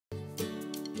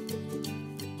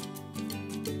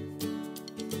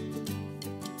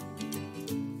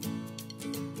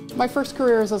My first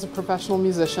career is as a professional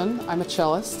musician. I'm a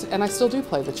cellist, and I still do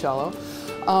play the cello.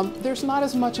 There's not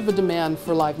as much of a demand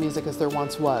for live music as there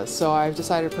once was, so I've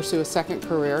decided to pursue a second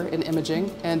career in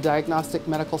imaging, and diagnostic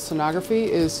medical sonography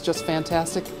is just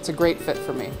fantastic. It's a great fit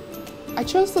for me. I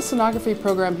chose the sonography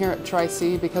program here at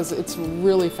Tri-C because it's a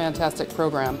really fantastic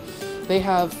program. They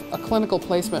have a clinical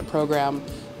placement program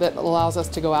that allows us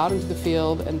to go out into the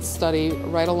field and study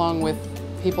right along with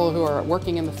people who are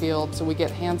working in the field, so we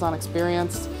get hands-on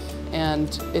experience,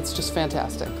 and it's just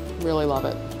fantastic. Really love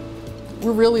it.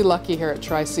 We're really lucky here at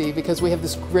Tri-C because we have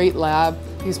this great lab,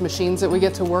 these machines that we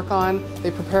get to work on.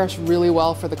 They prepare us really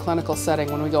well for the clinical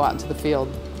setting when we go out into the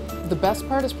field. The best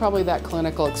part is probably that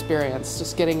clinical experience,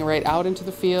 just getting right out into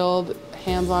the field,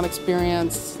 hands-on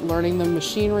experience, learning the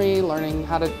machinery, learning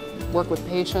how to work with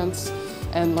patients,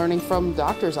 and learning from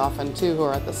doctors often too who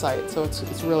are at the site, so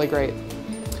it's really great.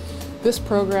 This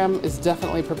program is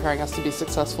definitely preparing us to be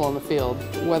successful in the field,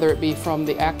 whether it be from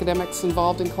the academics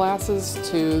involved in classes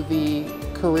to the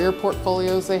career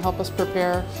portfolios they help us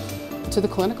prepare to the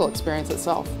clinical experience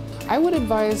itself. I would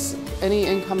advise any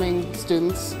incoming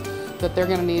students that they're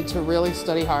going to need to really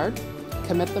study hard,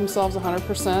 commit themselves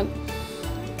 100%,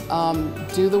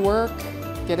 do the work,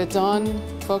 get it done,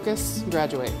 focus,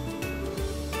 graduate.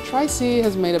 Tri-C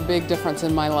has made a big difference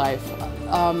in my life.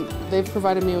 They've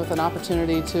provided me with an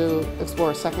opportunity to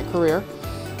explore a second career.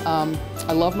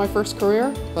 I love my first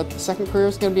career, but the second career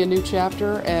is going to be a new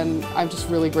chapter, and I'm just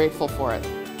really grateful for it.